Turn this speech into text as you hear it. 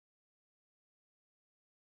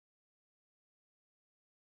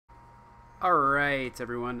Alright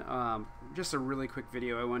everyone, just a really quick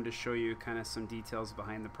video. I wanted to show you kind of some details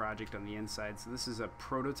behind the project on the inside. So this is a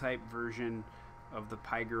prototype version of the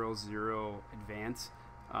PiGRRL Zero Advance.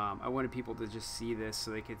 I wanted people to just see this so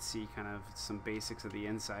they could see kind of some basics of the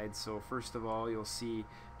inside. So first of all, you'll see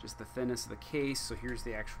just the thinness of the case. So here's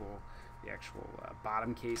the actual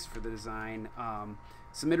bottom case for the design.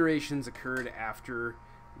 Some iterations occurred after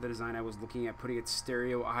the design. I was looking at putting it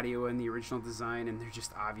stereo audio in the original design, and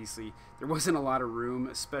there wasn't a lot of room,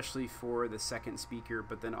 especially for the second speaker,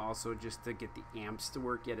 but then also just to get the amps to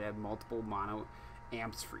work. You had to have multiple mono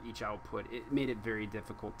amps for each output. It made it very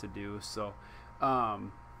difficult to do. So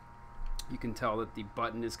you can tell that the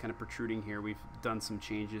button is kind of protruding here. We've done some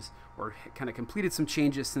changes, or kind of completed some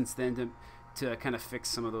changes since then to kind of fix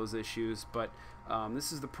some of those issues. But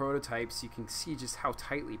this is the prototype, so you can see just how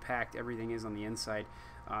tightly packed everything is on the inside.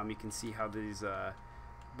 You can see how these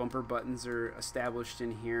bumper buttons are established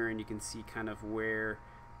in here, and you can see kind of where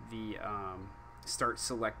the start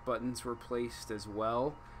select buttons were placed as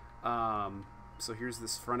well. So here's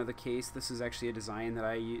this front of the case. This is actually a design that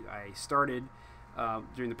I started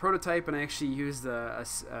during the prototype, and I actually used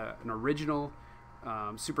an original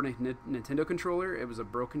Super Nintendo controller. It was a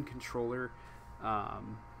broken controller.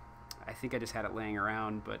 I think I just had it laying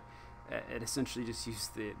around, but it essentially just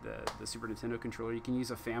used the Super Nintendo controller. You can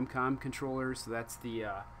use a Famicom controller, so that's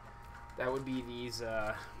that would be these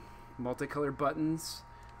multicolor buttons.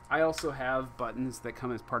 I also have buttons that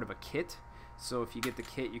come as part of a kit, so if you get the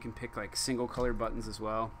kit, you can pick like single color buttons as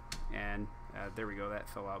well. And there we go, that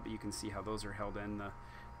fell out, but you can see how those are held in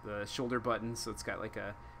the shoulder buttons. So it's got like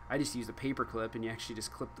I just used a paper clip, and you actually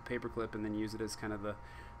just clip the paper clip and then use it as kind of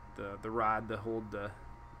the rod to hold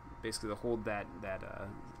basically to hold that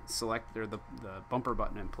select or the bumper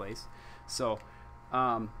button in place. So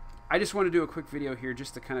I just want to do a quick video here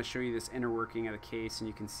just to kind of show you this inner working of the case, and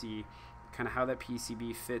you can see kind of how that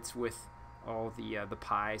PCB fits with all the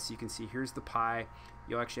Pi. So you can see here's the Pi.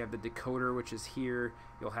 You'll actually have the decoder, which is here.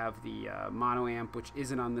 You'll have the mono amp, which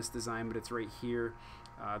isn't on this design, but it's right here.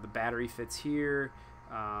 The battery fits here.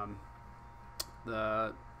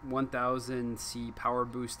 The 1000C power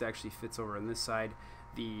boost actually fits over on this side.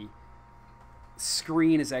 The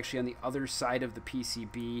screen is actually on the other side of the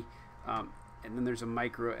PCB, and then there's a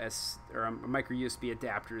micro USB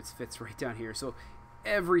adapter. It fits right down here. So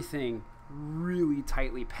everything really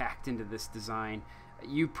tightly packed into this design.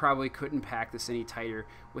 You probably couldn't pack this any tighter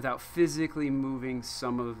without physically moving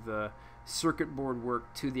some of the circuit board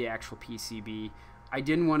work to the actual PCB. I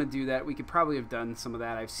didn't want to do that. We could probably have done some of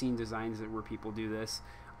that. I've seen designs where people do this.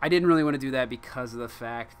 I didn't really want to do that because of the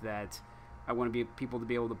fact that I want people to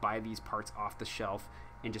be able to buy these parts off the shelf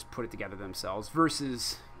and just put it together themselves,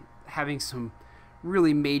 versus having some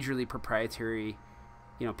really majorly proprietary,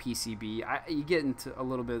 PCB. You get into a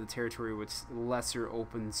little bit of the territory with lesser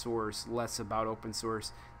open source, less about open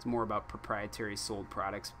source. It's more about proprietary sold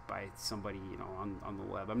products by somebody, on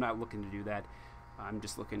the web. I'm not looking to do that. I'm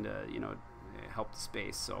just looking to, help the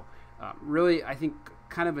space. So really, I think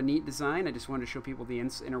kind of a neat design. I just wanted to show people the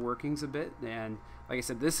inner workings a bit. And like I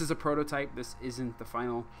said, this is a prototype. This isn't the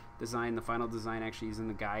final design. The final design actually is in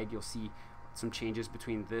the guide. You'll see some changes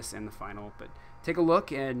between this and the final. But take a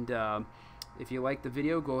look, and if you like the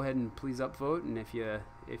video, go ahead and please upvote. And if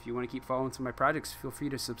you want to keep following some of my projects, feel free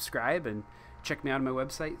to subscribe and check me out on my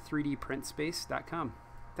website, 3dprintspace.com.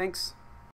 Thanks.